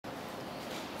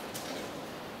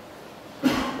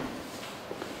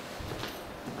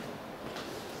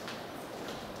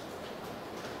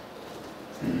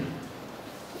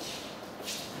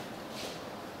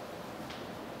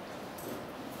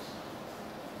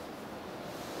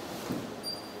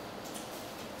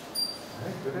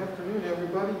Good afternoon,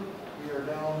 everybody. We are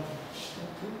down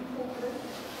 2 people today.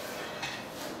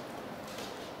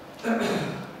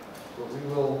 But we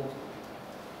will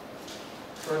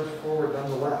trudge forward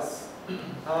nonetheless.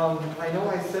 I know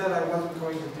I said I wasn't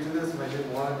going to do this and I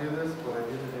didn't want to do this, but I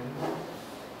did it anyway.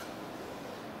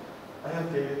 I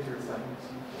have data to assign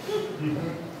you.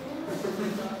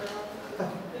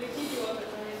 Did it keep you up at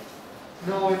night?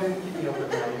 No, it didn't keep me up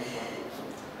at night.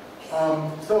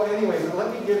 So anyways,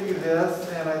 let me give you this,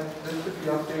 and this should be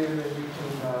updated, and you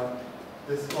can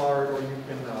discard, or you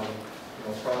can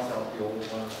cross out the old one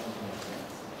or something like that.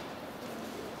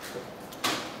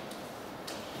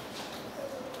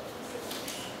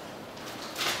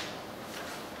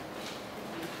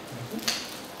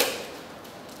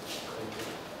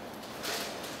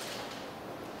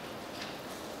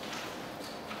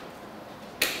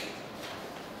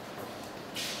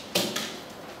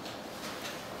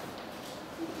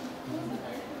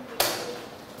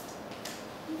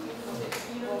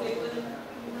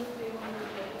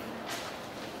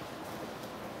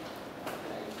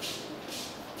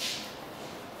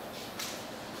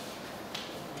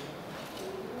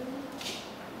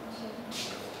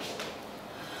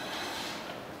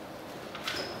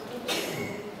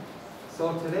 So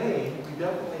today, we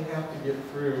definitely have to get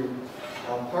through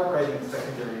part writing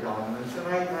secondary dominance, and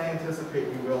I anticipate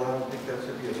we will. I don't think that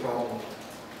should be a problem.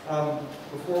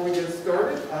 Before we get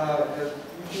started, as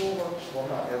usual, well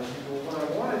not as usual, what I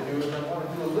want to do is I want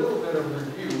to do a little bit of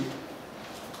review,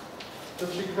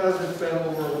 just because it's been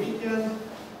over a weekend,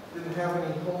 didn't have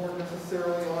any homework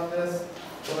necessarily on this,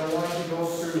 but I wanted to go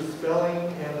through spelling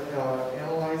and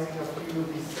analyzing a few of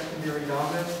these secondary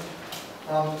dominants.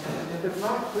 If it's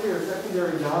not clear,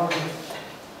 secondary dominants,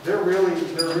 they're really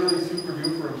super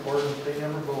duper important. They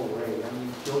never go away. I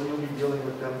mean, you'll be dealing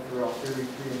with them throughout Theory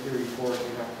 3 and Theory 4 if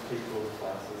you have to take those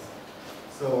classes.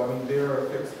 So, I mean, they're a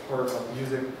fixed part of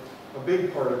music, a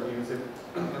big part of music,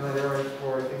 and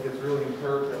therefore I think it's really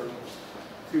imperative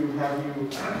to have you,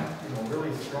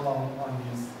 really strong on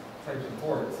these types of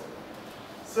chords.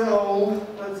 So,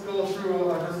 let's go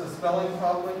through just a spelling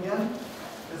problem again.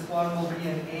 This one will be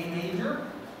in A major,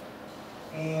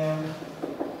 and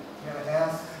I'm going to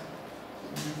ask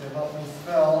you to help me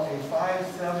spell a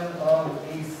 5/7 of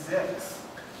A6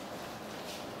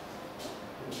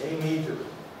 in A major.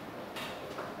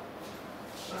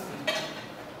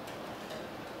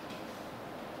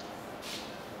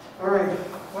 All right,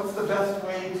 what's the best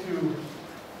way to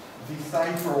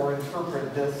decipher or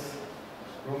interpret this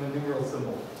Roman numeral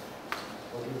symbol?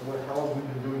 How have we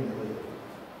been doing it lately?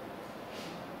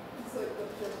 It's like the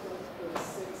fifth of the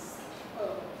sixth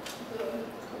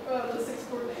the sixth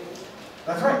chord name.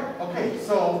 That's right. Okay,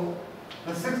 so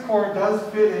the sixth chord does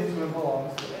fit into and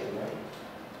belongs to A, right?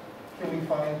 Can we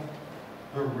find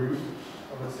the root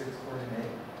of the sixth chord in A?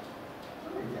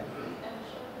 Sure we can.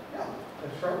 Yeah,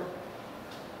 F sharp.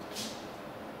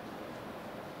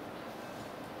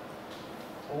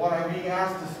 Well, what I'm being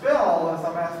asked to spell is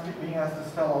being asked to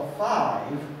spell a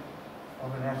 5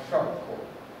 of an F sharp chord.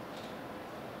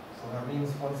 So that means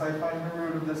once I find the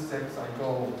root of the 6, I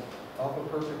go up a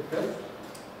perfect fifth,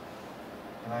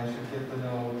 and I should get the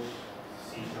note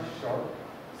C sharp.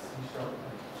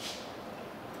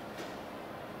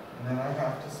 And then I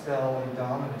have to spell a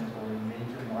dominant or a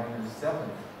major minor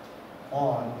 7th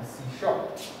on the C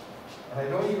sharp. And I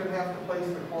don't even have to place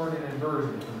the chord in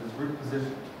inversion because it's root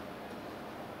position.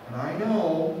 And I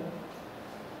know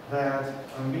that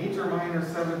a major minor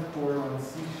 7th chord on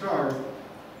C sharp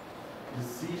is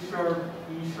C sharp,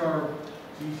 E sharp,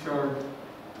 G sharp,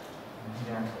 and D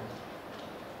natural.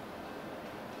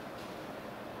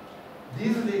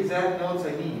 These are the exact notes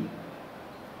I need.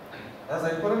 As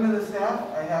I put them in the staff,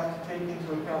 I have to take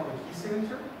into account the key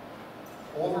signature,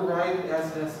 override it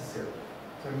as necessary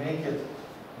to make it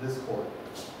this chord.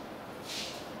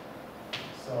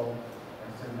 So,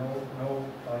 I said no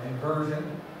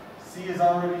inversion. C is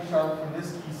already sharp from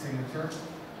this key signature.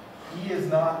 E is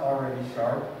not already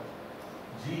sharp.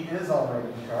 G is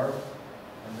already sharp,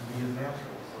 and the B is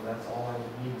natural. So that's all I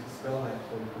need to spell that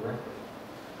chord correctly.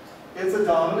 It's a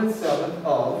dominant 7th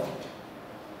of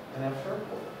an F sharp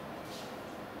chord.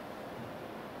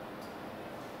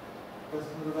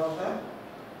 Questions about that?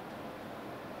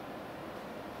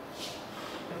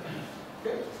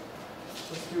 Okay.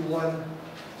 Let's do one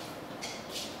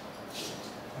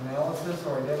analysis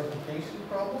or identification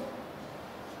problem.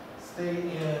 Stay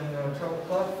in treble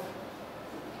clef.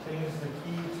 Change the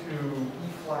key to E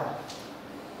flat.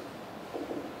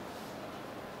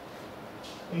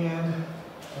 And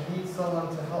I need someone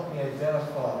to help me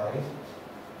identify. Oops,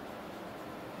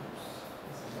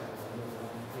 this is a little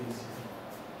wrong place here.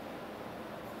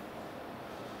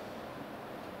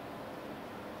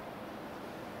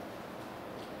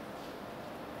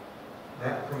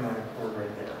 that chromatic chord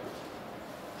right there.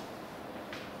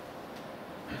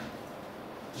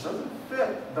 It doesn't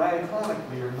fit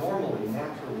diatonically or normally,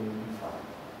 naturally in D5.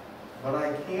 But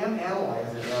I can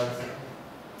analyze it as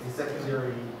a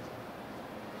secondary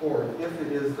chord if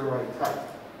it is the right type.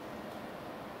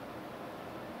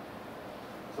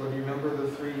 So do you remember the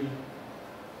three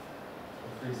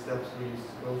steps we used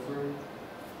to go through?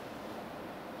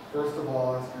 First of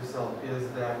all, ask yourself, is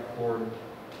that chord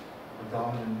a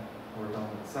dominant or a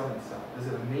dominant seventh step? Is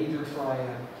it a major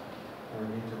triad or a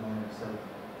major minor seventh?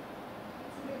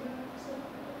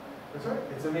 That's right,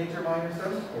 it's a major minor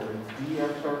seventh chord. It's D,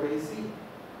 F sharp, A, C. Okay.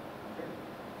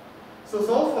 So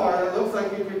far, it looks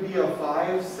like it could be a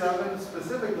 5-7,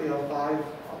 specifically a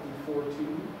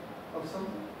 5-4-2 of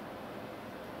something.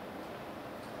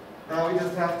 Now we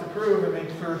just have to prove and make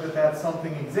sure that that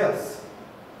something exists.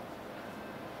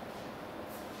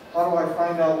 How do I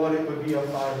find out what it would be a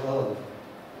 5 of?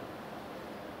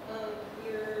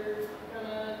 You're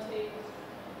gonna take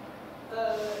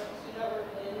the key that we're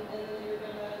in, and then you're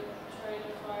gonna try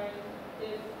to find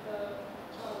if the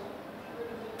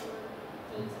root of the chord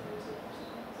fits into the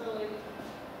key. So like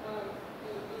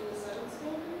in the seventh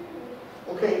scale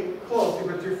maybe? Okay, close,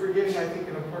 but you're forgetting, I think,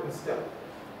 an important step.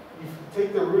 You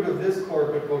take the root of this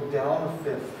chord, but go down a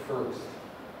fifth first.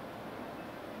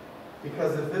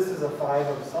 Because if this is a 5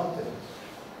 of something,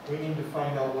 we need to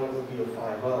find out what it would be a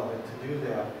 5 of. And to do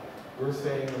that, we're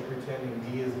saying we're pretending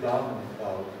D is dominant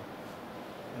of,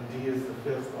 and D is the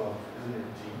fifth of, isn't it,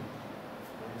 G?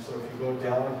 And so if you go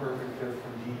down a perfect fifth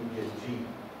from D, you get G.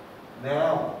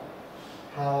 Now,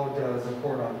 how does a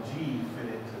chord on G fit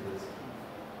into this key?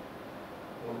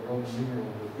 What Roman numeral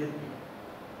would it be?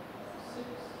 6.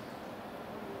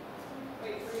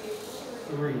 Wait,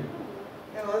 3. 3.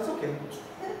 Yeah, no, that's okay.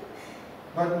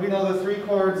 But we know the 3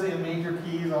 chords in major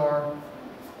keys are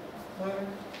minor.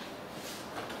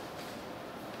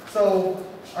 So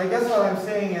I guess what I'm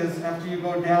saying is after you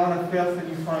go down a fifth and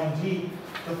you find G,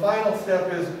 the final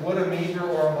step is would a major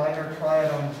or a minor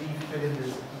triad on G fit in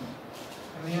this key?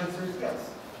 And the answer is yes.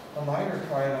 A minor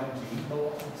triad on G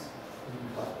belongs in D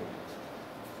flat.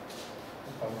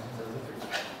 It functions as a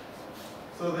 3.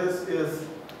 So this is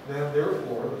then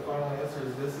therefore the final answer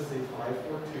is this is a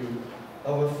 5-4-2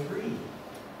 of a 3.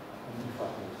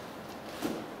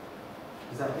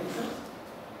 Does that make sense?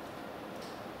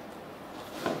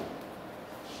 Does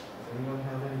anyone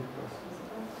have any questions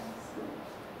about that?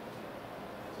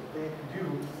 It's okay if you do.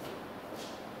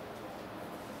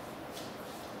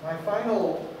 My final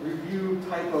review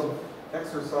type of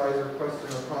exercise or question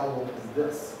or problem is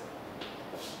this.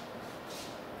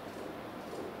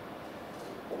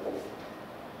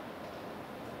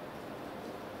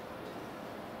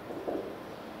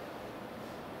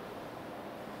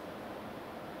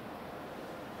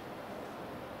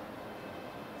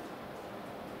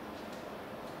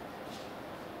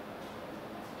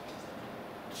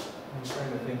 I'm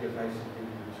trying to think if I should give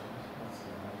you a choice.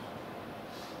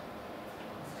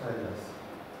 Let's try this.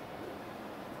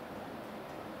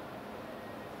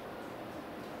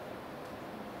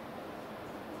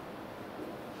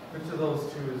 Which of those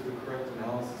two is the correct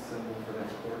analysis symbol for that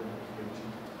chord in G?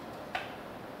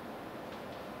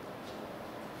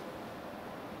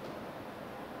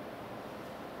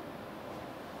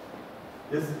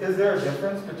 Is there a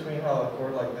difference between how a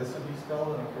chord like this would be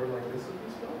spelled and a chord like this would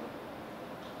be spelled?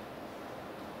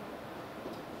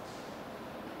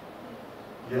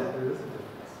 Yeah, there is a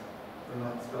difference. They're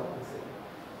not spelled the same.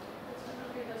 It's going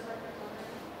to be the second one.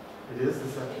 It is the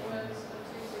second one. Because the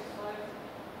 265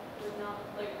 would not,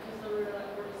 like, because the root of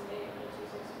that word is 8, and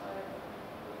 265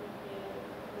 would be a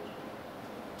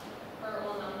or,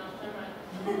 well, no, never mind.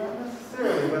 Not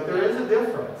necessarily, but there is a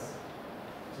difference.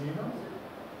 Do you know?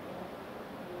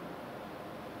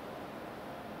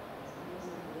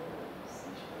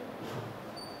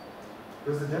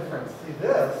 There's a difference. See,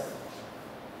 this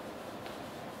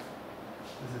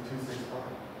is a 265.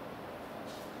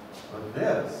 But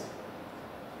this,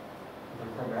 the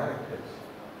chromatic pitch,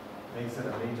 makes it a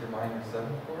major minor 7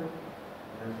 chord, and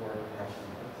therefore it has to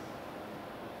be this.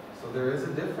 So there is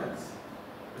a difference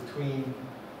between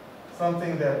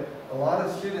something that a lot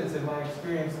of students, in my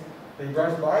experience, they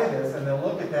brush by this and they'll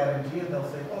look at that in G and they'll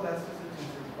say, oh, that's just a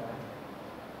 265.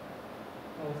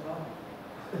 No, it's not.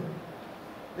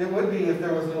 It would be if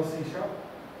there was no C sharp.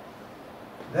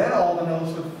 Then all the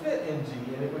notes would fit in G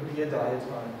and it would be a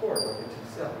diatonic chord, like a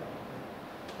 2-7.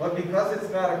 But because it's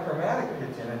got a chromatic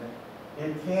pitch in it,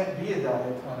 it can't be a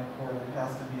diatonic chord, it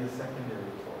has to be a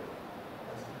secondary chord. It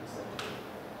has to be secondary.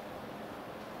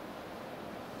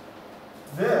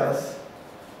 This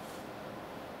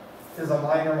is a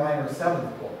minor minor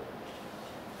 7th chord.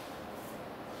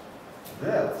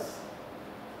 this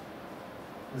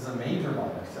is a major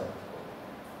minor seventh chord.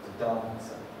 It's a dominant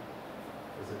seventh.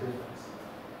 There's a difference.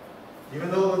 Even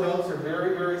though the notes are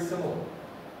very, very similar,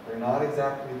 they're not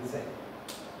exactly the same.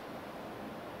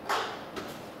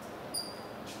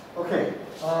 Okay,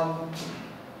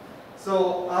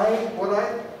 so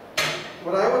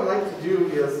what I would like to do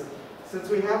is, since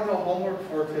we have no homework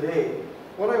for today,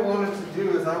 what I wanted to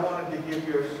do is I wanted to give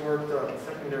you a short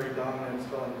secondary dominant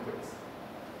spelling quiz.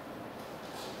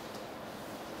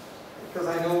 Because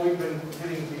I know we've been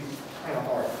hitting these kind of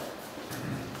hard.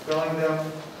 Spelling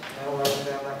them, analyzing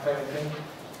them, that kind of thing.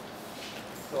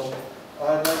 So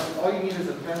all you need is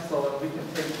a pencil, and we can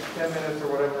take 10 minutes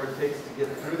or whatever it takes to get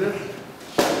through this.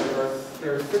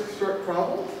 There are 6 short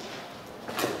problems.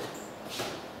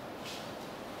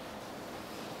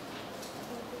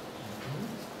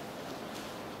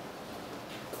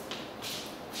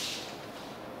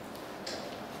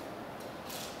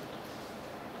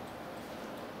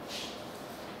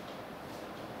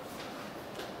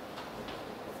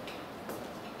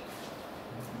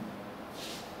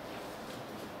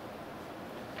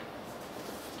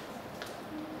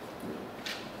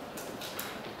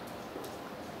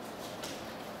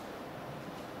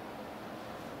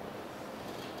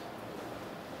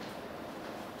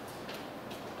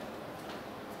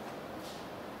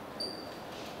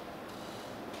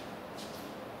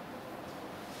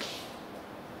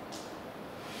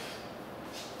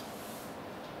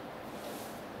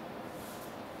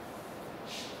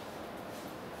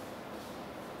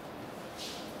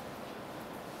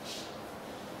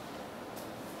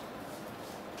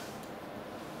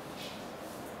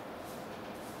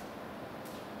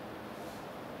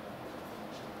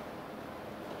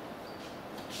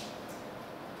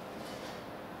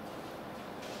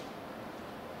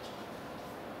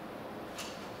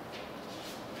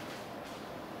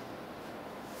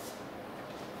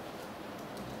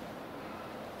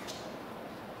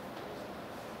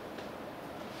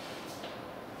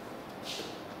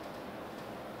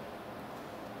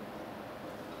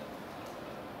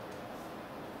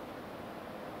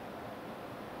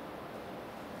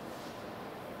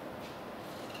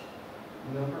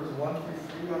 Numbers 1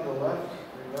 through 3 on the left,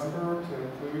 remember to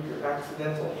include your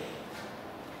accidental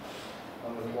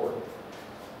on the board.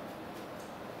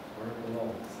 Where it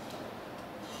belongs.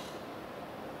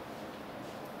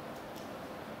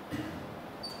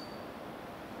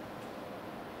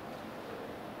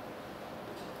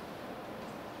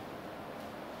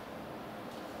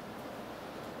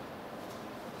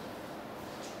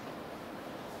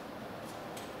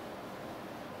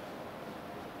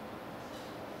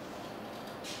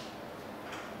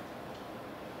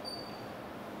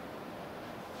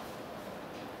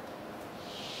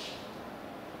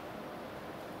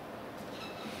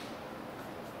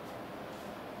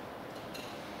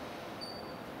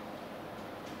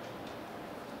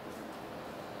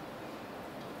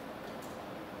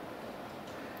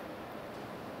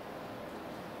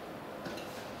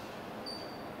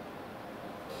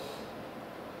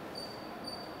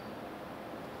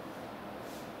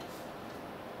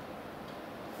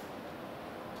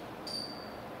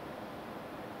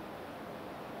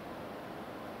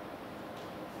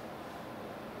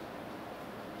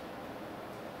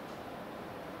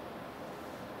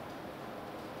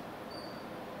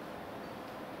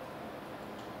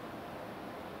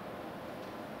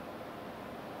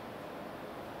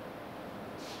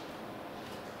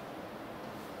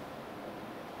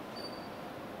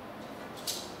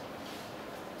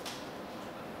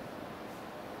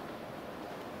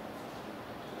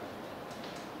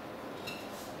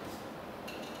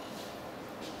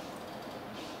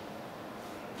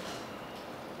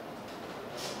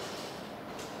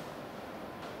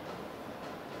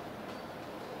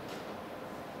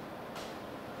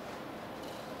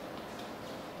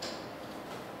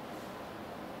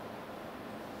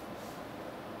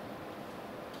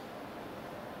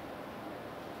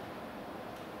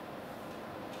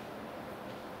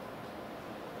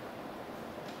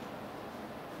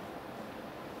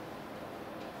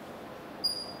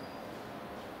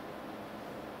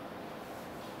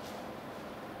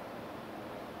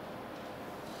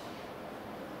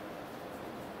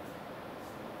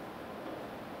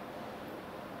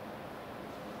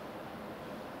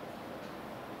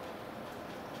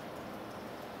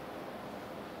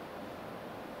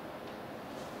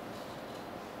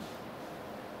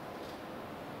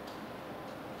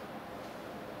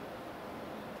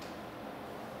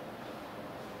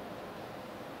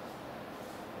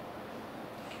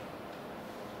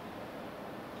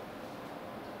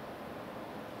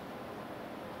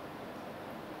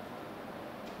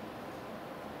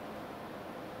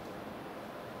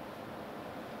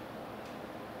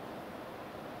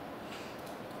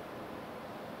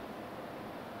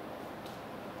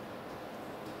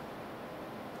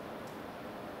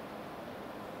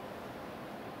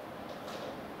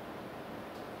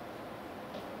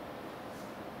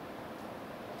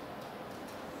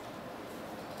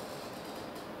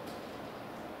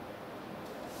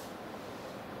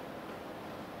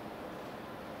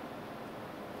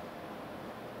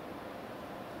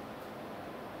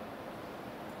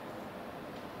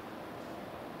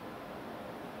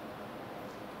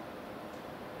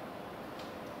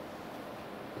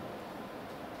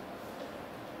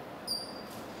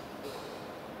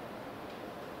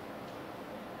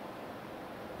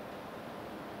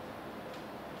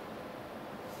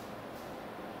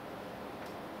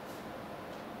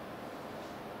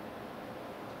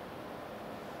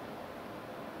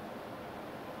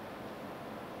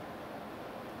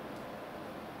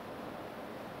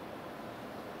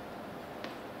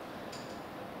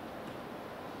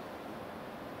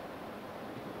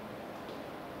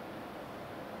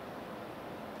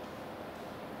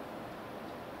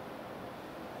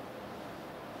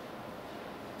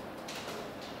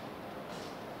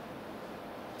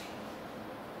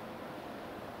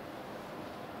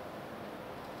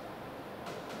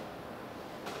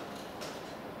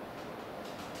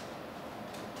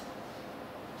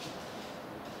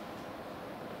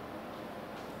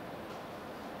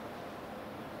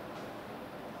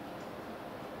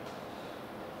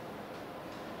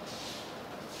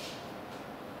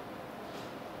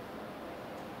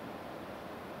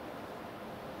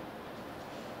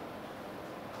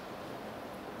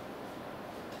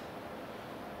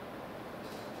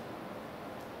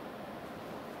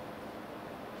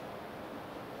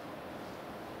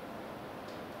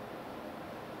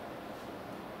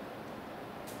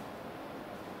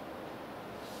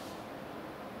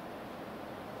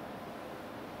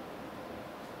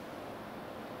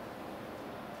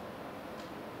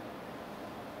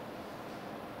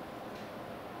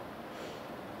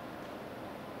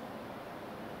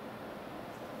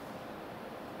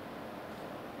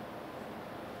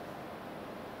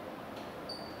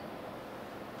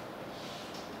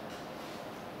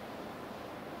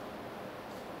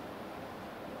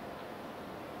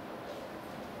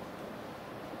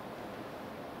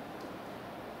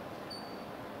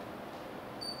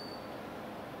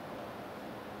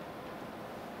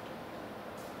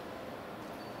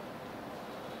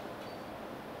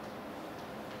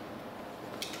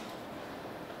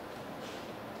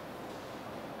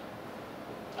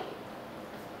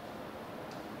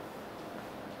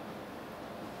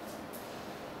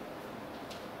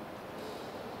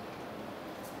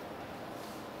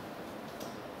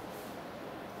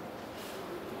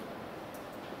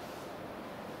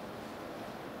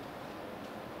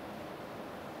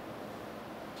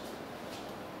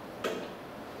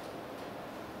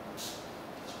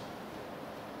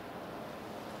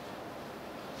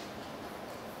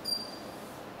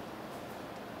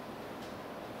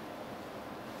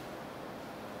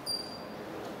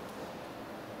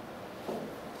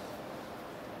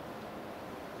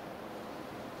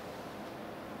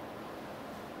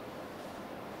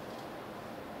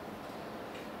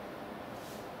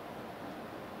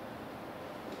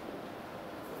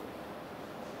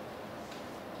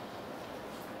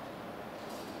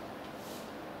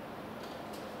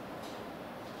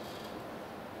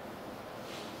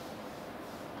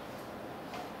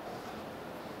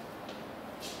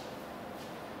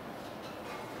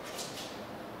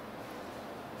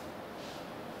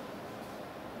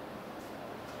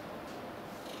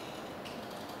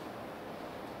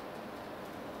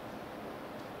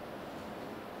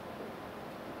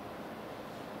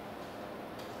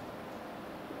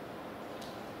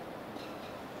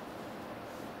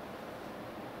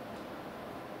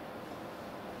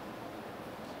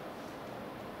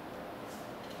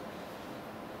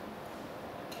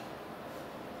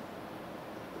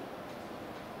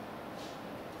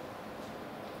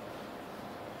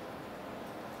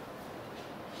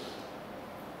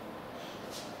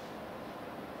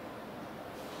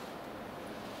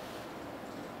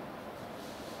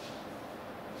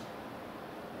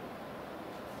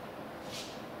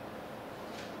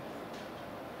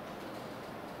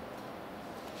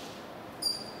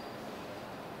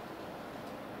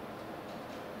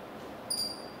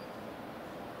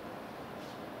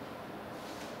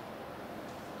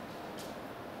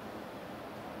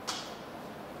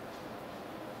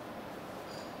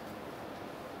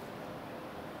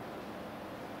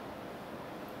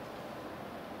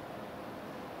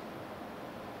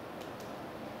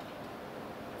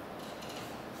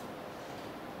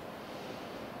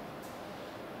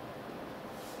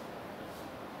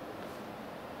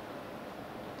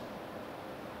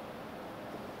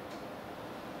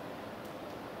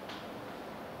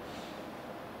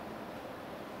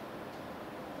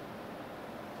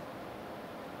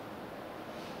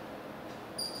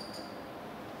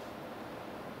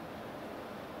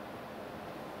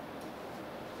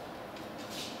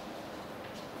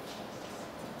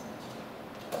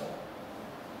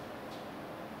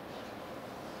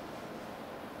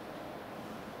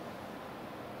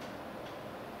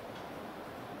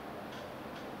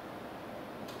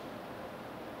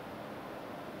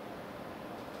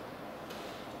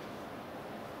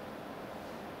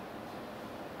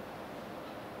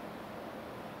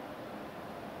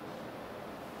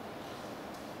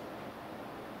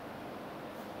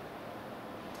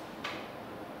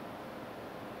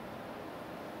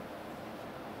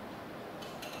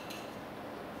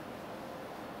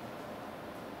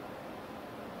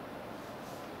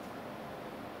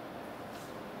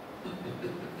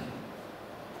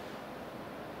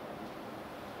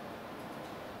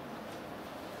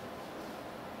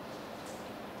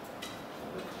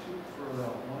 for that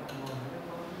 1 more minute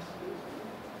on this, please?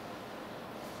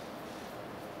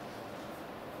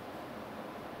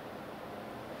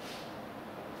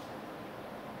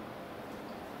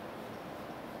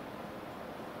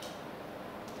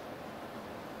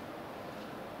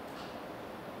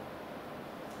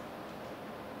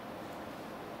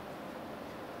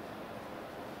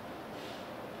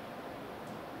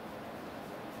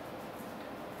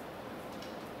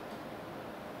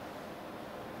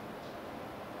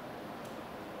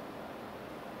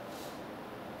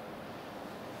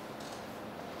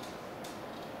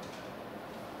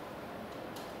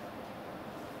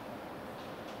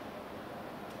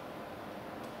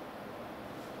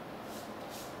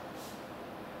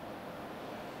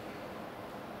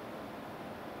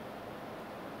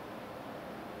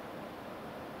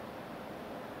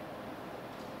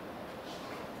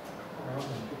 Around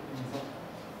and pick these up.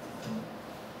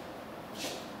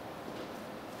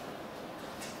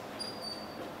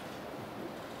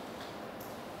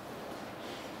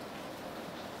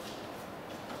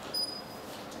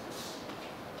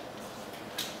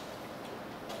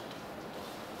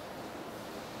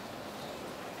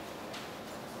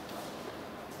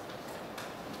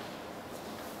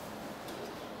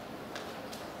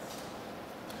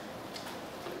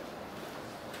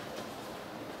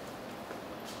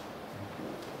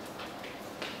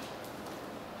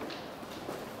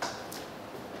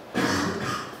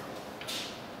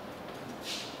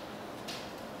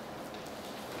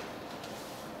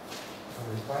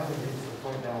 We're finally getting to the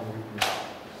point now where we can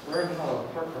learn how to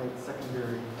incorporate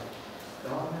secondary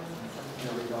dominance and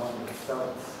secondary dominant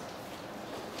sevenths.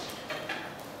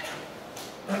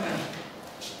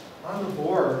 On the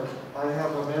board, I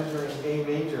have a measure in A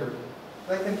major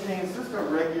that contains just a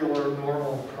regular,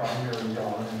 normal primary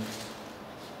dominance.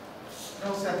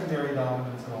 No secondary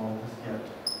dominance at all just yet.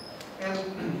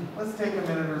 And let's take a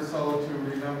minute or so to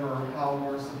remember how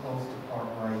we're supposed to part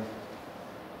right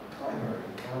primary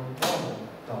or normal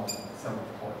dominant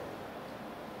seventh chord.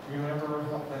 Do you remember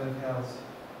that it has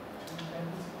two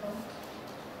tendency tones?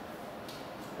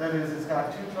 That is, it's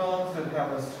got two tones that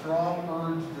have a strong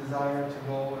urge, desire to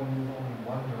go in only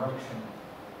one direction.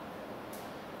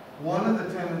 One of the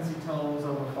tendency tones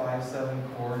of a 5/7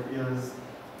 chord is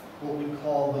what we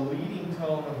call the leading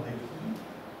tone of the key,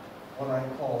 what I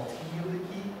call T of the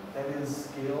key, that is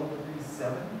scale degree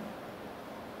 7.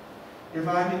 If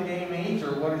I'm in A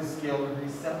major, what is scale degree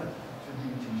 7? It should be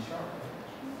G sharp.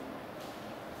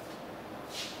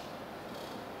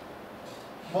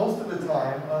 Most of the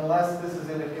time, unless this is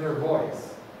in an inner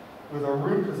voice with a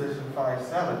root position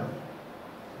 5/7,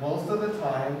 most of the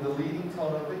time the leading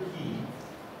tone of the key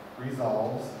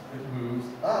resolves, it moves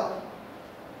up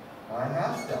by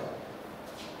half step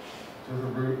to the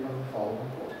root of the following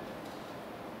chord.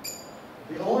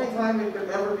 The only time it could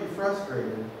ever be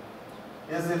frustrated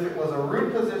is if it was a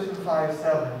root position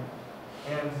 5/7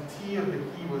 and T of the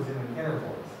key was in an inner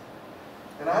voice.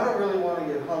 And I don't really want to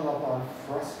get hung up on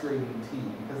frustrating T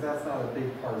because that's not a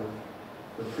big part of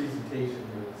the presentation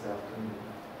here this afternoon.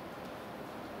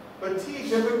 But T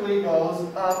typically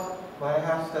goes up by a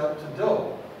half step to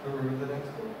Do, the root of the next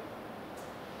chord.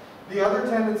 The other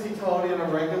tendency tone in a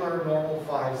regular normal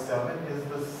 5/7 is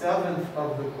the 7th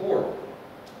of the chord.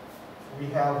 We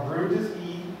have root is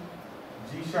E,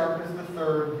 G sharp is the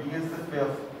 3rd, B is the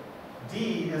 5th,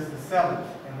 D is the 7th,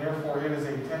 and therefore it is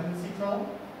a tendency tone,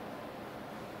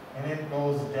 and it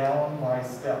goes down by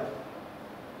step.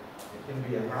 It can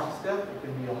be a half step, it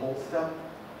can be a whole step,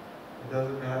 it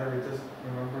doesn't matter, it just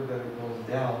remember that it goes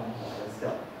down by a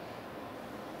step.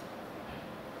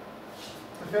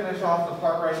 To finish off the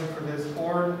part writing for this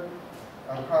chord,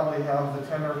 I'll probably have the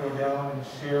tenor go down and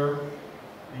share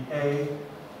the A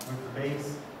with the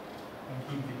bass and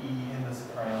keep the E in the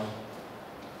soprano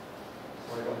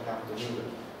so I don't have to move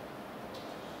it.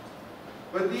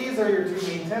 But these are your two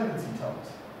main tendency tones.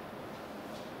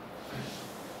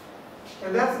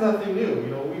 And that's nothing new. You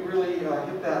know, we really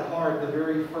hit that hard the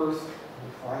very first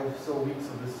 5 or so weeks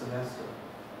of this semester.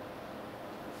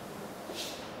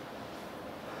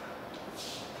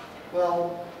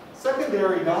 Well,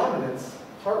 secondary dominance,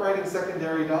 part writing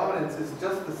secondary dominance is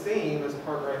just the same as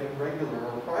part writing regular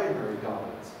or primary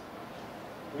dominance.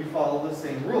 We follow the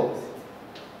same rules.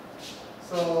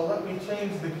 So let me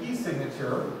change the key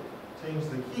signature, change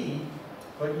the key,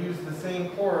 but use the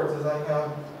same chords as I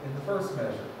have in the first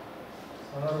measure.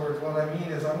 So in other words, what I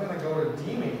mean is I'm going to go to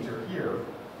D major here, and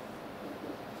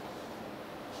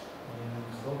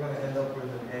I'm still going to end up with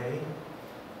an A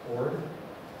chord,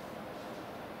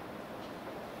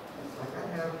 just like I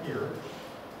have here.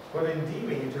 But in D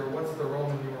major, what's the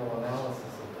Roman numeral analysis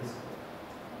of this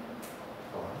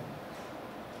chord?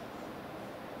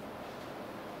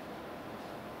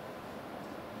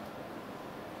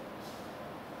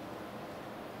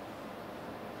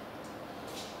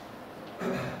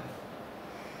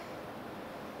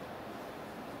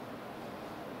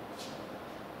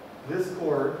 this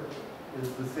chord is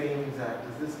the same exact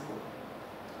as this chord.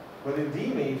 But in D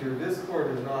major, this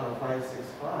chord is not a 5, 6,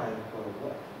 5, but a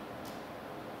what?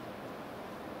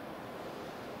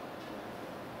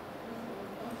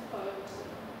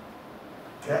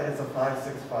 That is a 5,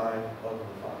 6, 5 of the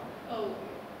 5. Oh,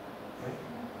 Right?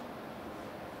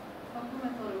 how come I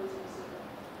thought it was also?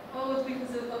 Oh, it's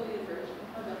because of the inversion.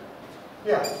 Okay.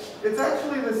 Yeah, it's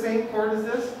actually the same chord as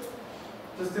this,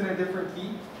 just in a different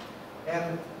key.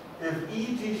 And if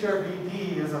E, G sharp, B,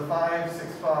 D is a 5,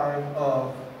 6, 5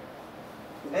 of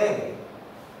A,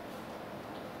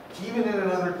 even in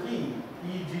another key,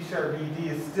 E, G sharp, B, D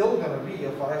is still going to be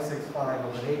a 5, 6, 5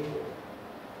 of an A chord.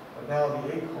 But now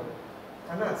the A chord.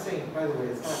 I'm not saying, by the way,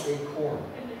 it's not acorn.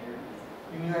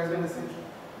 You knew I was going to say?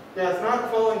 Yeah, it's not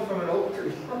falling from an oak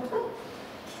tree.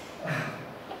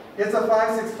 It's a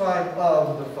 5, 6, 5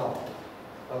 of the 5.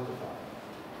 Of the 5.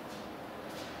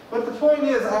 But the point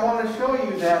is, I want to show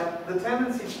you that the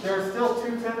tendency, there are still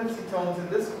two tendency tones in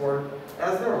this chord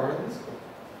as there are in this chord.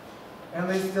 And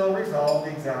they still resolve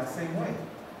the exact same way.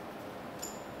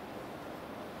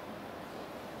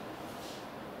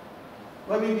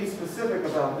 Let me be specific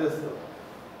about this though.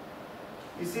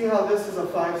 You see how this is a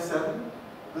 5, 7?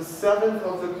 The 7th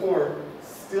of the chord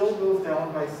still goes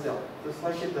down by step, just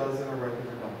like it does in a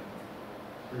regular dominant.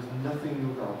 There's nothing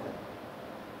new about that.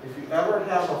 If you ever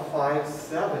have a 5,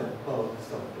 7 of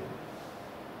something,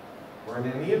 or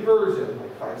in any inversion,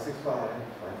 like 5, 6, 5, 5, 4,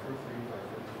 3, 5,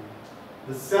 4,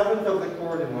 3, the 7th of the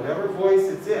chord in whatever voice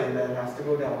it's in, that has to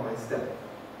go down by step.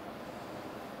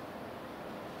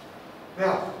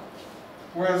 Now,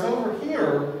 whereas over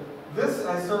here, this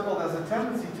I circled as a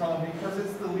tendency tone because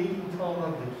it's the leading tone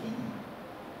of the key,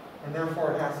 and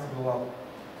therefore it has to go up.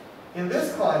 In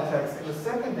this context, in the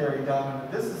secondary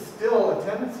dominant, this is still a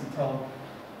tendency tone,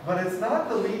 but it's not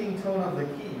the leading tone of the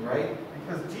key, right?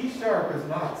 Because G sharp is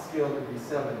not scale degree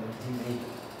 7 in G major.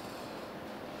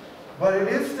 But it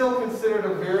is still considered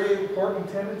a very important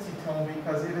tendency tone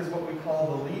because it is what we call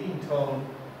the leading tone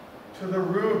to the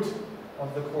root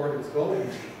of the chord it's going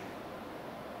to.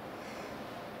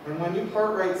 And when you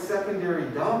part write secondary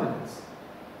dominants,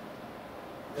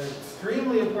 an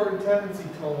extremely important tendency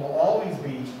tone will always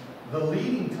be the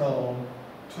leading tone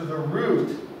to the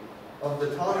root of the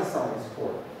tonicized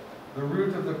chord, the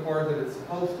root of the chord that it's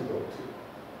supposed to go to.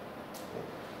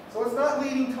 So it's not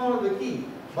leading tone of the key,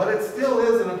 but it still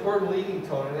is an important leading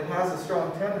tone, and it has a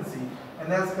strong tendency,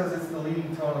 and that's because it's the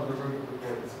leading tone of the root of the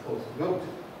chord it's supposed to go to.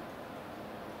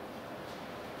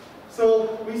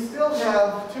 So we still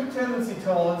have two tendency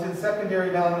tones in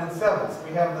secondary dominant sevenths.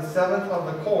 We have the 7th of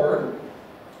the chord,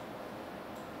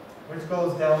 which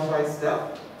goes down by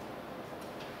step.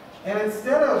 And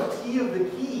instead of T of the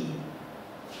key,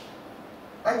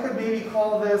 I could maybe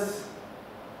call this,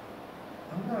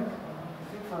 I think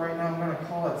for right now I'm going to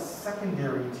call it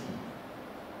secondary T.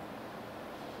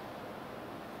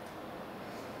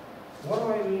 What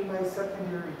do I mean by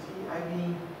secondary T? I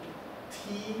mean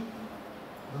T,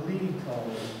 the leading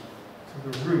tone, to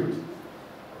the root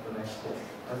of the next chord.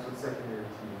 That's what secondary T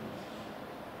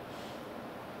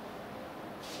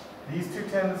means. These two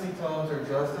tendency tones are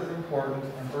just as important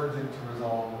and urgent to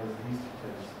resolve as these two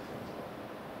tendency tones are.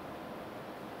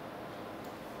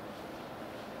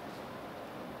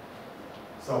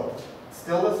 So,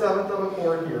 still the 7th of a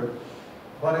chord here,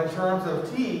 but in terms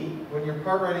of T, when you're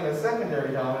part writing a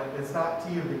secondary dominant, it's not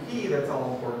T of the key that's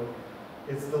all important.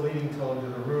 It's the leading tone to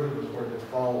the root of the chord that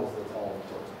follows that's all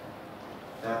important.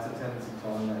 That's a tendency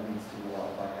tone that needs to go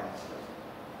out by half step.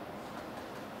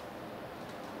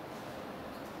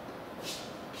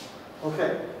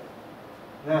 Okay,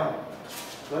 now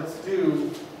let's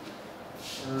do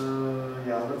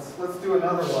let's do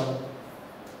another one.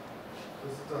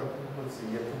 Just let's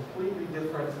see, a completely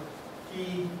different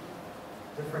key,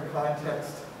 different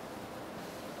context,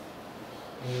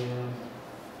 and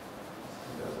let's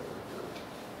do that over here.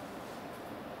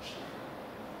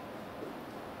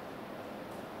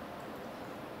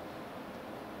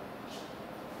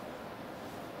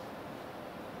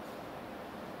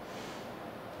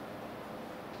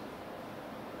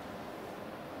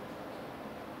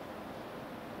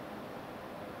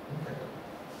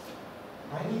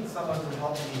 I need someone to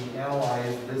help me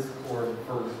analyze this chord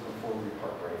first before we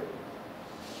part write it.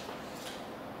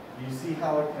 Do you see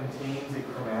how it contains a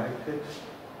chromatic pitch?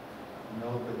 A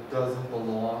note that doesn't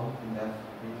belong in F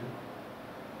major?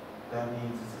 That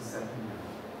means it's a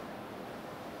secondary.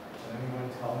 Can anyone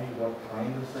tell me what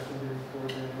kind of secondary chord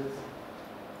that is?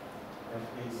 F,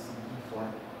 A, C, E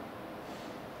flat.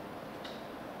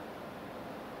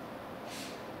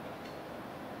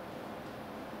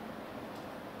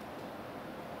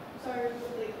 Sorry,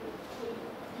 like,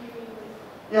 you mean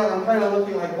Yeah, I'm kind of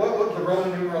looking like, what would the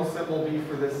Roman numeral symbol be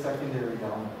for this secondary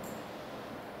dominant?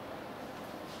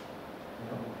 You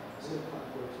know, Is it 5,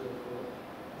 4, 2, 4?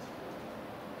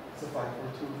 it's a 5, 4,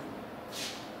 2.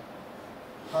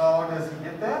 How does he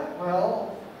get that?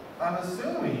 Well, I'm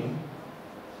assuming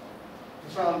he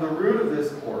found the root of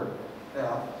this chord,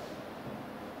 F,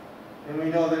 and we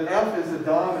know that F is a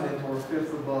dominant or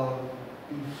fifth above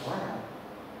B flat,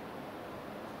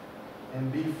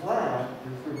 and B flat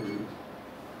is the root.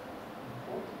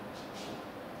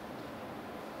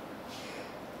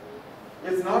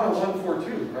 It's not a 1, 4,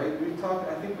 2, right?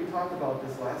 I think we talked about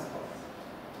this last class.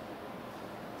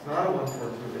 It's not a 1, 4,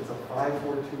 2, it's a 5,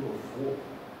 4, 2, or 4.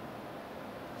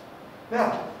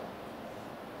 Now,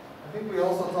 I think we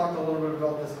also talked a little bit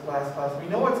about this last class. We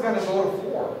know it's going to go to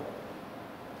 4.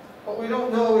 But we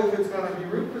don't know if it's going to be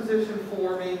root position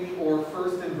 4 maybe, or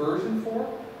first inversion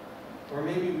 4. Or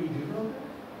maybe we do know that.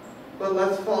 But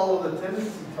let's follow the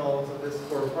tendency tones of this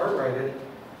chord part righted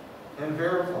and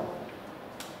verify.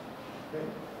 Okay?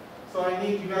 So I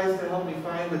need you guys to help me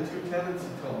find the two tendency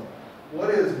tones. What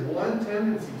is one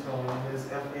tendency tone in this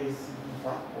FACE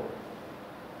flat chord?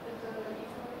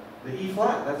 The E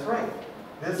flat, that's right.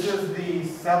 This is the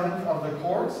 7th of the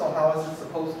chord, so how is it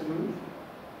supposed to move?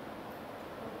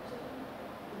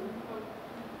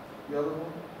 The other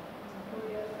one?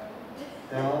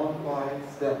 Down by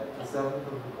step, the 7th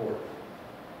of the chord.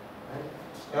 Right?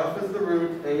 F is the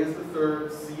root, A is the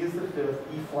 3rd, C is the 5th,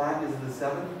 E flat is the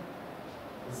 7th.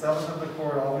 The 7th of the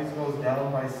chord always goes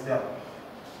down by step.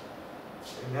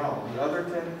 And now, the other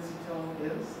tendency tone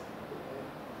is?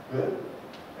 Good.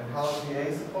 And how is the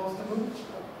A supposed to move?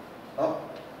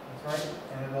 Up. That's right.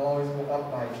 And it'll always go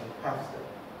up by half step.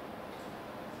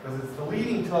 Because it's the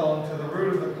leading tone to the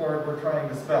root of the chord we're trying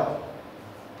to spell.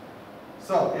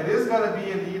 So, it is going to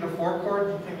be indeed a 4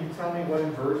 chord. Can you tell me what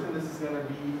inversion this is going to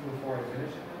be before I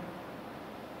finish it?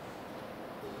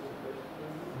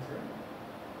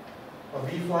 A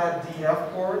B flat D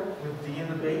F chord with D in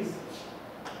the bass.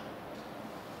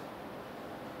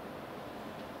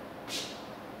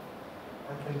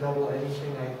 I can double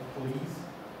anything I please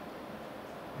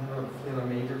in a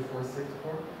major 4/6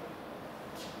 chord.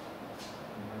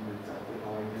 Remember exactly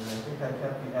how I did it. I think I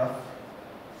kept the F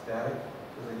static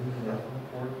because I need an F in the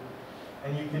chord.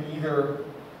 And you can either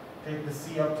take the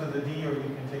C up to the D or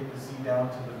you can take the C down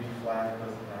to the B flat. It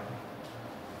doesn't matter.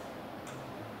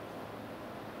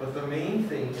 But the main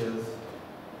thing is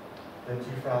that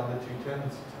you found the two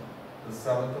tendency tones. The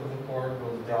 7th of the chord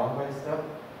goes down by step.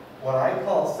 What I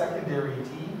call secondary T,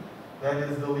 that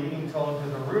is the leading tone to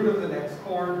the root of the next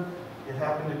chord. It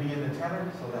happened to be in the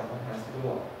tenor, so that one has to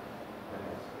go up.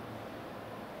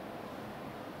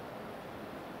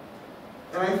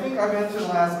 And I think I mentioned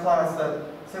last class that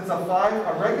since a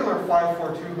regular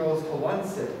 5/4-2 goes to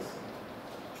 1/6,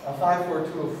 a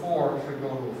 5/4-2 of 4 should go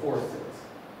to a 4/6.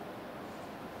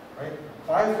 Right?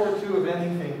 5/4-2 of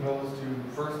anything goes to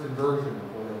first inversion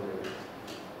of whatever it is.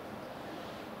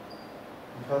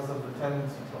 Because of the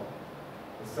tendency tone.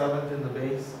 The 7th in the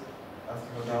bass has to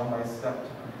go down by step to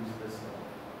produce this note.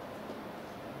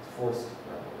 It's forced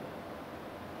that way.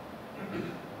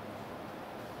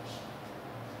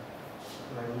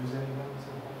 Did I lose anyone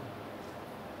so far?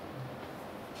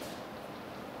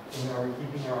 And are we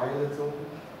keeping our eyelids open?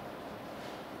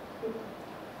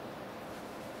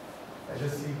 I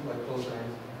just see like closed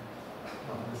eyes.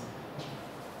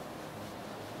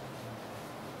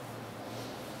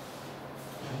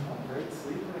 I'm not great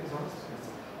sleep and exhaustion.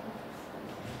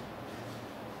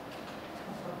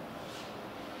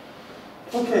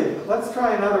 Okay, let's try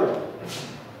another one.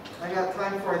 I got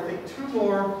time for, I think, 2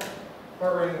 more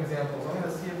part writing examples. I'm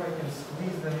going to see if I can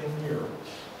squeeze them in here.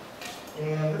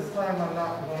 And this time I'm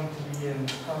not going to be in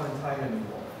common time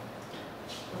anymore.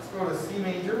 Let's go to C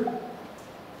major.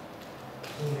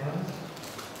 And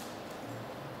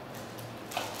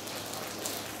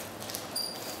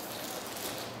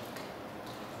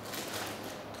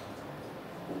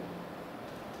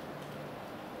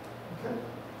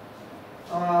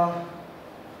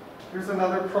here's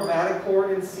another chromatic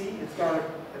chord in C. It's got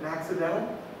an accidental.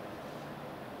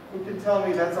 Who can tell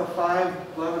me that's a 5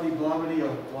 blubbity blubbity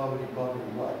of blubbity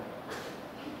blubbity what?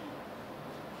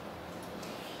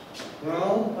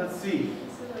 Well, let's see.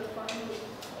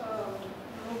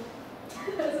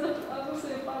 I was going to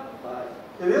say 5/5.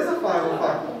 It is a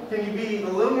 5/5. Can you be a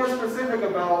little more specific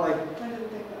about like? I didn't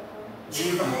think that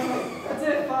far. I'd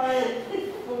say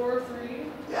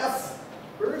 5/4-3. Yes,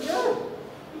 very good.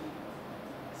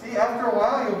 See, after a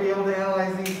while you'll be able to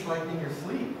analyze these like in your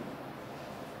sleep.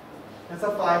 It's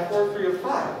a 5/4-3 of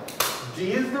 5.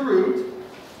 D is the root.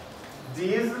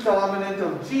 D is the dominant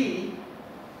of G.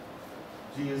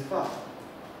 G is 5.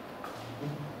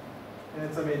 And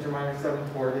it's a major minor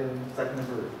 7th chord in second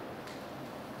inverted.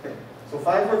 Okay, so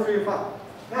 5, 4, 3, or 5.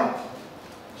 Now,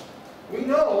 we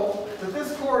know that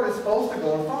this chord is supposed to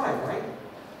go in 5, right?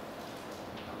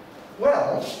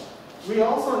 Well, we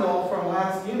also know from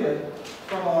last unit,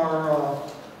 from our,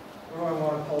 what do I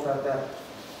want to call that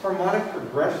harmonic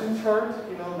progression chart,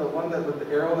 you know, the one that with the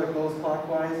arrow that goes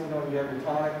clockwise, you know, you have your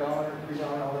tonic, dominant,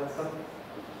 predominant, all that stuff.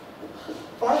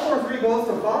 5, 4, 3 goes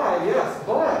to 5, yes,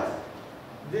 but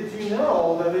did you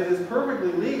know that it is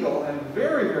perfectly legal and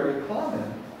very, very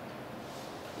common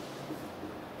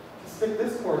to stick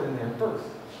this chord in there first?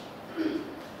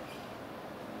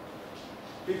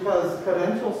 Because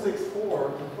cadential 6, 4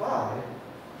 to 5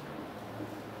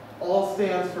 all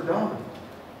stands for dominant.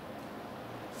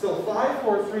 So 5,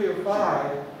 4, 3, or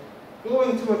 5,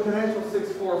 going to a cadential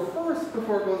 6, 4 first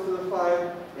before it goes to the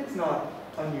 5, it's not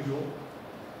unusual.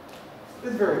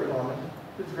 It's very common.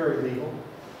 It's very legal.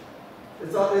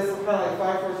 It's kind of like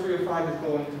 5, 4, 3, or 5 is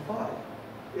going to 5.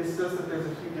 It's just that there's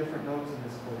a few different notes in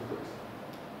this chord first.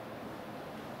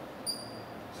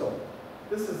 So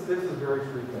this is very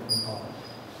frequent and common.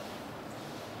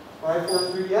 5, 4,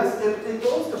 3, yes, it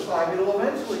goes to 5. It'll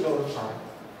eventually go to 5.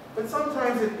 But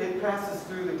sometimes it passes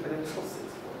through the cadential 6,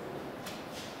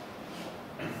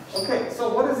 4. Okay, so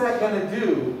what is that going to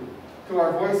do to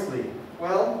our voice lead?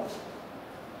 Well,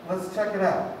 let's check it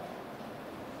out.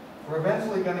 We're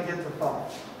eventually going to get to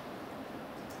 5.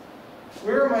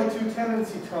 Where are my two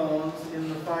tendency tones in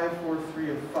the 5, 4, 3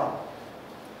 of 5?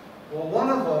 Well, one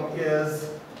of them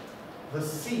is the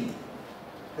C,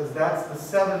 because that's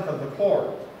the 7th of the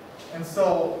chord. And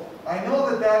so I know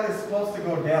that that is supposed to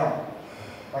go down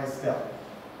by step.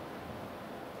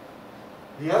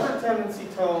 The other tendency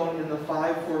tone in the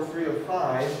 5, 4, 3 of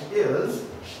 5 is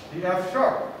the F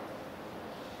sharp.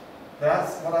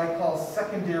 That's what I call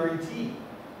secondary T.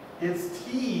 It's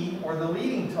T, or the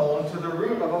leading tone, to the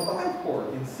root of a 5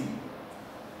 chord in C.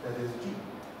 That is G.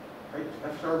 Right?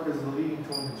 F sharp is the leading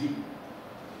tone to G.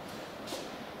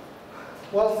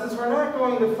 Well, since we're not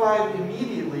going to 5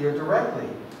 immediately or directly,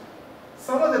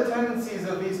 some of the tendencies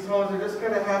of these tones are just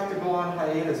going to have to go on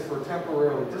hiatus for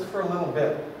temporarily, just for a little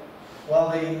bit, while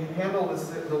they handle the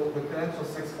cadential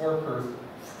 6/4 curse.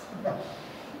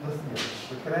 Listen here,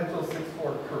 the cadential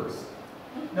 6/4 curse.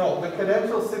 No, the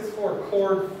cadential 6/4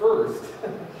 chord first.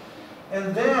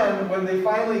 And then, when they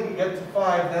finally get to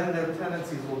 5, then their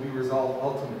tendencies will be resolved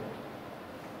ultimately.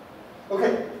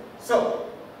 Okay, so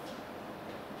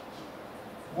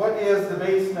what is the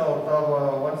bass note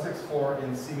of 164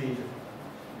 in C major?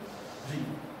 G.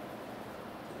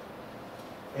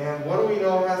 And what do we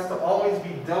know has to always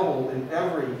be doubled in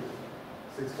every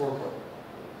 6/4 chord?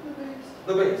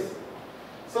 The bass.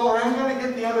 So I'm going to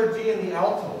get the other G in the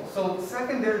alto. So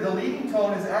secondary, the leading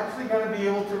tone is actually going to be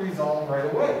able to resolve right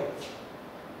away.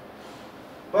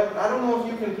 But I don't know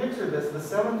if you can picture this. The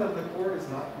 7th of the chord is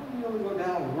not going to be able to go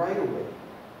down right away.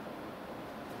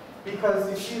 Because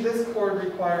you see, this chord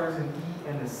requires an E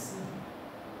and a C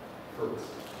first.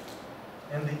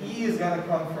 And the E is going to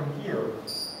come from here.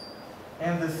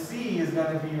 And the C is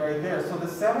going to be right there. So the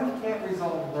 7th can't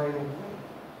resolve right away.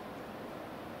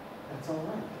 That's all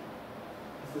right.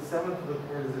 Because the 7th of the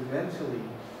chord is eventually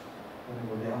going to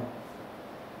go down.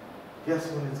 Guess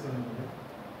when it's going to go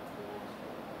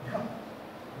down?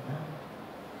 Yeah.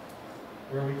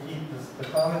 Where we keep the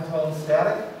common tone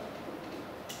static.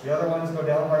 The other ones go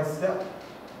down by step.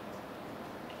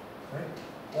 Right?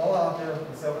 All out there,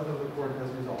 the 7th of the chord has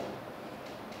resolved.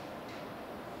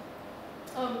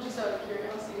 Just out of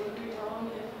curiosity, would it be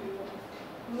wrong if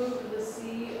we moved the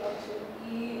C up to an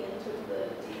E and took the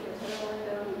D and tenor line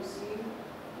down to a C?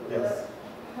 Yes.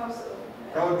 How so?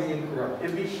 That would be incorrect.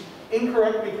 It'd be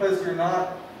incorrect because you're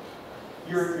not,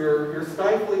 you're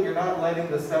stifling, you're not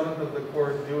letting the 7th of the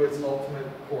chord do its ultimate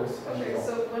course. Okay,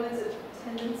 so when it's a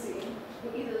tendency,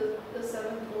 either the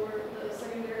 7th or the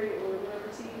secondary or whatever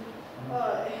T,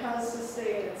 it has to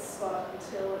stay in its spot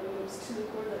until it moves to the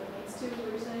chord that it needs to,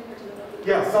 what you're saying, or to the note that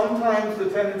Yeah, sometimes the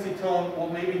tendency tone will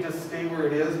maybe just stay where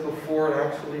it is before it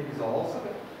actually resolves.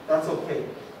 Okay. That's okay.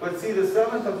 But see, the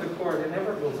 7th of the chord, it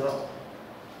never goes up.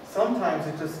 Sometimes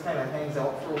it just kind of hangs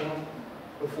out for a while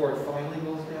before it finally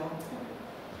goes down.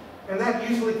 And that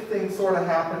thing sort of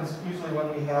happens usually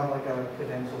when we have like a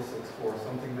cadential 6/4,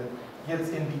 something that gets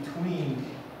in between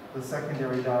the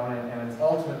secondary dominant and its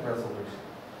ultimate resolution.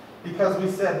 Because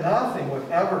we said nothing would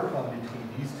ever come between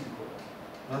these two chords.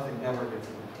 Nothing ever gets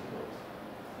in between those.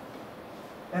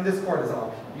 And this chord is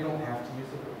optional. You don't have to use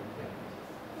it, but you can.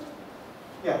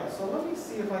 Yeah, so let me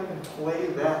see if I can play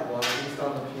that one, at least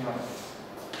on the piano.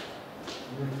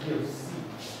 I'm going to give C.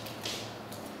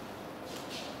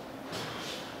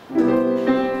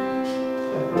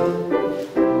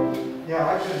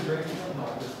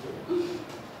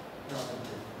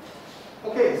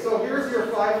 Okay, so here's your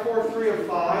 5, 4, 3 of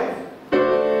 5.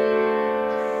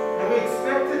 And we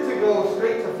expect it to go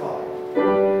straight to 5.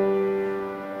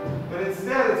 But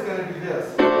instead it's going to do this.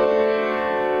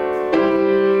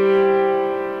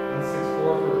 And 6,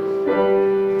 4 first.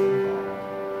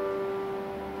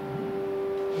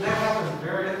 And that happens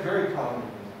very commonly.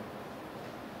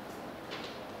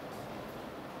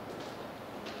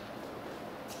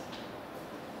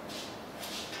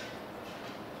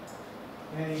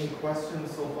 Any questions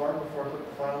so far before I put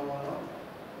the final one up?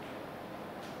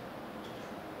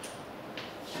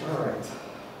 All right.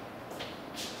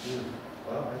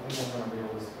 Well, I think I'm going to be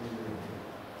able to squeeze it in here.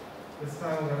 This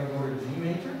time I'm going to go to G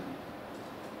major.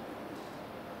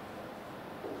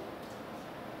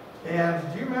 And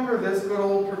do you remember this good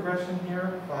old progression here?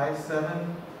 5,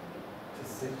 7 to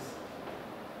 6.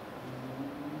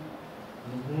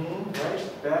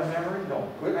 Right? Bad memory? No.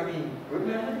 Good. I mean, good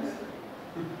memories.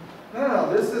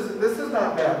 No, this is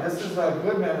not bad. This is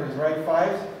good memories, right?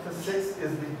 5 to 6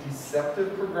 is the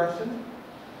deceptive progression.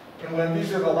 And when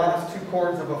these are the last 2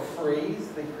 chords of a phrase,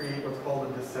 they create what's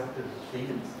called a deceptive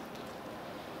cadence.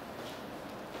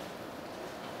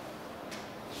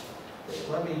 Okay,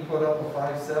 let me put up a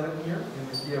 5, 7 here in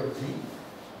the key of G.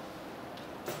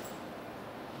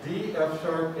 D, F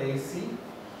sharp, A, C.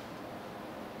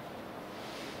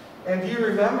 And do you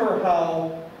remember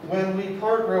how when we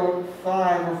part wrote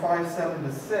 5 or 5, 7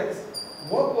 to 6,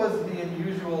 what was the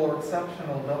unusual or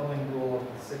exceptional doubling rule of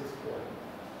the 6th chord?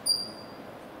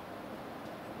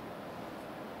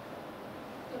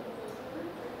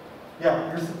 Yeah,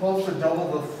 you're supposed to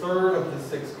double the third of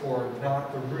the 6th chord,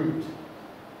 not the root.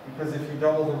 Because if you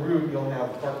double the root, you'll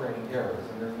have part writing errors,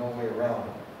 and there's no way around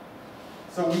it.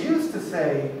 So we used to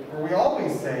say, or we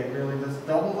always say, really, just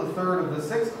double the third of the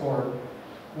 6th chord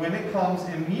when it comes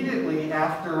immediately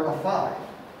after a 5.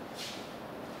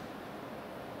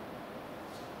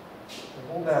 So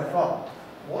hold that thought.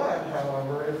 What,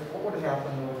 however, what would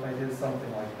happen if I did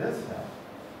something like this now?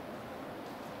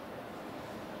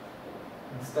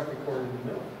 And stuck a chord in the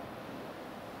middle.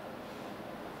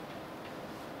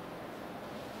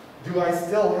 Do I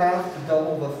still have to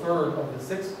double the third of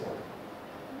the 6th chord?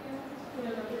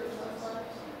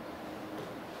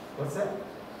 What's that?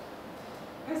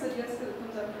 I said yes because it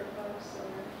comes after a 5, so.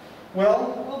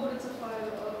 Well, but it's a 5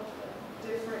 of a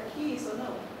different key, so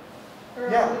no. Or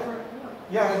Yeah. a different one.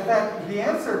 yeah, in fact, the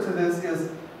answer to this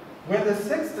is when the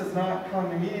 6 does not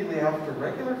come immediately after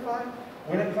regular 5,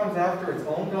 when it comes after its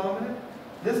own dominant,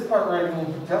 this part writing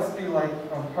will just be like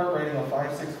part writing a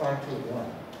 5, 6, 5 to a 1.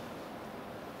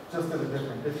 Just at a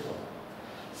different pitch level.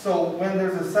 So when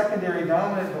there's a secondary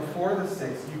dominant before the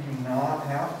 6, you do not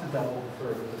have to double the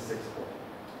third of the 6th chord.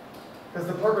 Because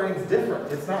the part writing is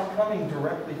different. It's not coming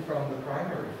directly from the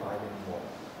primary 5 anymore.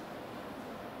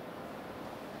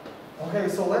 Okay,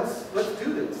 so let's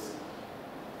do this.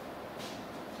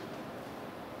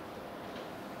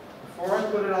 Before I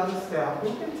put it on the staff,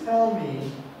 who can tell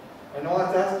me, I know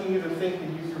it's asking you to think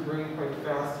and use your brain quite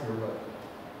fast here, but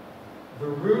the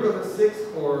root of a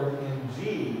 6th chord in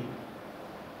G,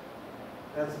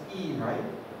 that's E, right?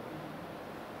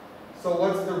 So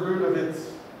what's the root of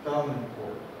its dominant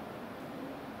chord?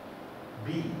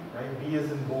 B, right? B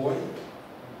is in boy.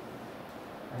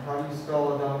 And how do you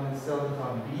spell a dominant 7th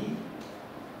on B?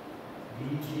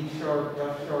 B, G sharp,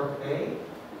 F sharp, A.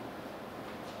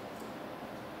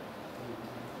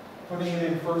 Putting it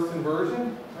in first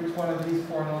inversion, which one of these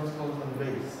 4 notes goes on the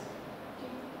bass?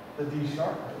 The D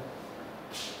sharp, right?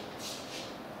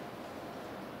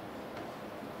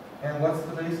 And what's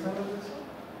the bass note of this one?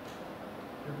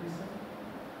 Did we say?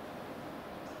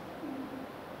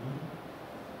 E.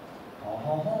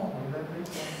 Look at that bass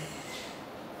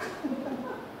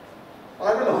one.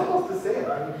 I don't know how else to say it.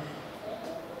 I mean,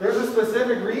 there's a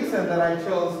specific reason that I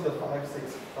chose the 5,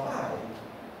 6, 5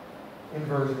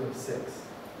 inversion of 6.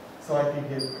 So I could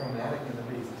get chromatic in the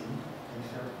bass D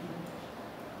sharp, E.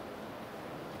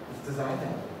 It's designed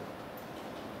that way.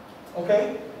 Okay?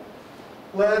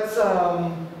 Let's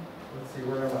see,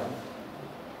 where am I?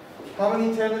 How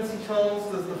many tendency tones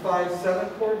does the 5, 7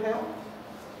 chord have?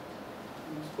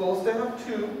 It's supposed to have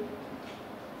 2.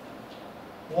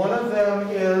 One of them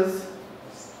is,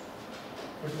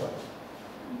 which one?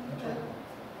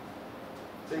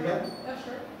 Say again? F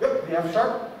sharp. Yep, the F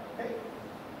sharp. Okay.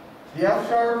 The F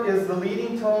sharp is the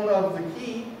leading tone of the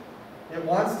key. It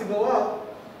wants to go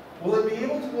up. Will it be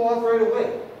able to go up right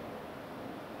away?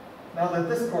 Now that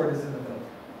this chord is in the middle.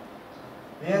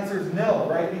 The answer is no,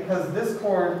 right? Because this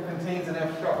chord contains an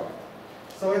F sharp.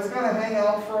 So it's going to hang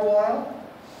out for a while,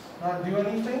 not do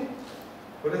anything,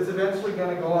 but it's eventually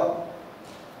going to go up,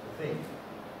 I think.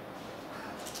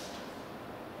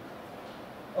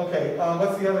 Okay,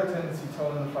 what's the other tendency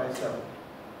tone in the 5/7?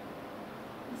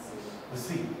 Let's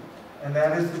see. The C. And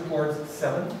that is the chord's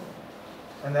 7th.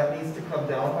 And that needs to come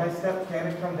down by step. Can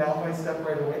it come down by step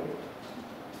right away?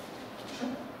 Sure.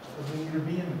 Because we need to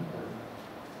be in the chord.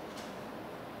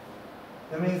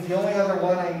 That means the only other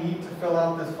one I need to fill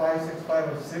out this 5, 6, 5,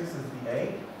 or 6 is the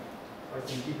A. So I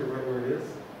can keep it right where it is.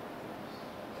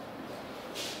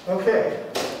 Okay,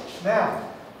 now,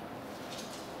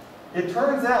 it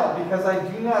turns out, because I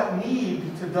do not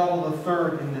need to double the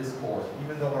 3rd in this chord,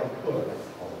 even though I could, I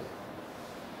suppose.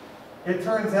 It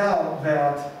turns out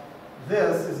that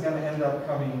this is going to end up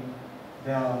coming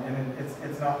down, and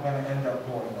it's not going to end up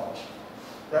going up.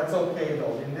 That's okay,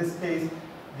 though. In this case,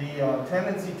 the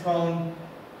tendency tone,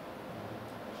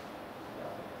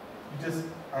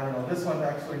 I don't know, this one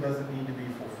actually doesn't need to be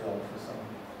fulfilled for some.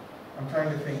 I'm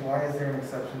trying to think, why is there an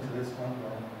exception to this one?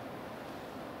 Well,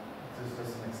 there's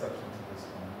just an exception to this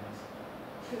one. Yes.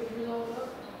 Could it resolve up?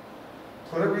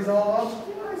 Could it resolve up?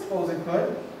 Yeah, I suppose it could.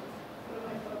 One of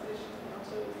my causation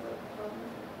also is like a problem.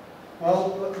 Well,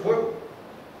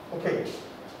 okay,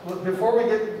 before we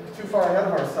get too far ahead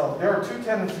of ourselves, there are 2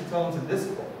 tendency tones in this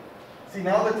chord. See,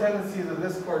 now the tendencies of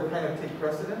this chord kind of take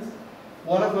precedence.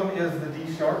 One of them is the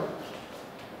D sharp,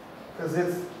 because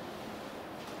it's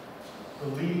the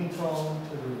leading tone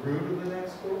to the root of the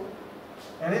next chord.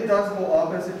 And it does go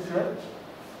up as it should.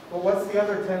 But what's the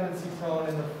other tendency tone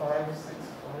in the 5, 6, 5,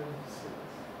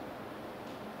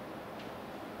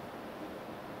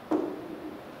 6?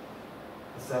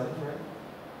 The 7th, right?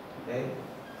 A.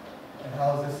 And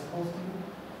how is this supposed to be?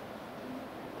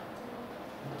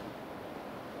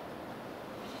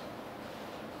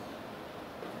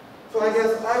 So I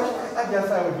guess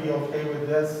I would be okay with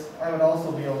this. I would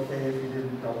also be okay if you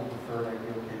didn't double the 3rd. I'd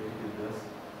be okay if you did this.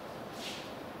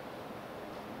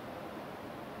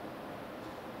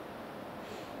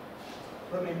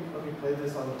 Let me play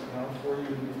this on the piano for you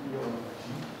and you feel G.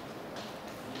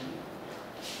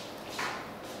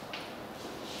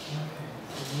 Okay,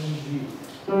 G.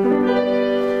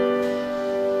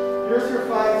 Here's your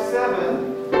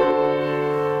 5/7.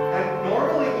 And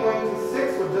normally going to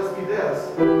 6 would just be this.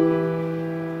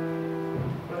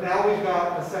 But now we've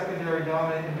got a secondary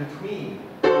dominant in between.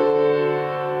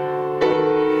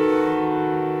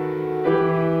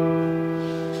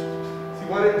 See,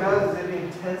 what it does is it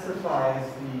intensifies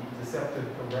the deceptive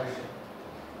progression.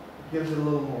 It gives it a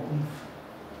little more oomph.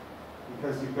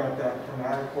 Because you've got that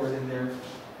chromatic chord in there,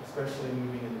 especially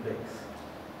moving in the bass.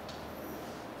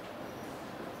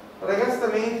 But I guess the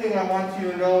main thing I want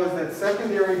you to know is that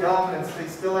secondary dominants, they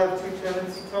still have 2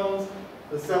 tendency tones,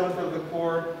 the 7th of the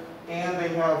chord, and they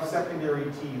have secondary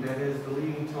T, that is the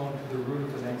leading tone to the root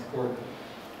of the next chord.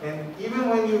 And even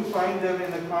when you find them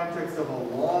in the context of a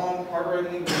long part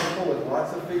writing example with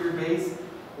lots of figure bass,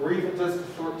 or even just a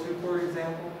short 2-chord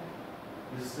example,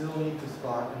 you still need to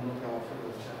spot and look out for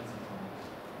those tendency tones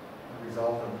and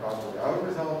resolve them properly. I would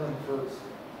resolve them first.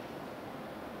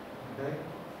 Okay?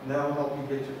 And that will help you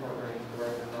get your part writing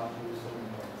correct and not lose so many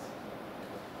points.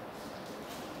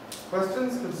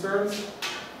 Questions, concerns,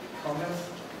 comments?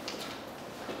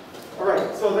 All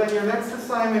right, so then your next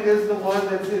assignment is the one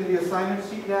that's in the assignment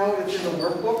sheet now. It's in the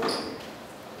workbook.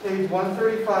 Page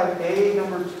 135A,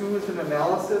 number 2 is an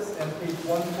analysis, and page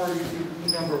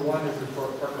 142E, number 1 is a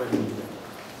short part writing.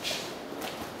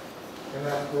 And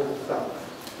that's where we'll stop.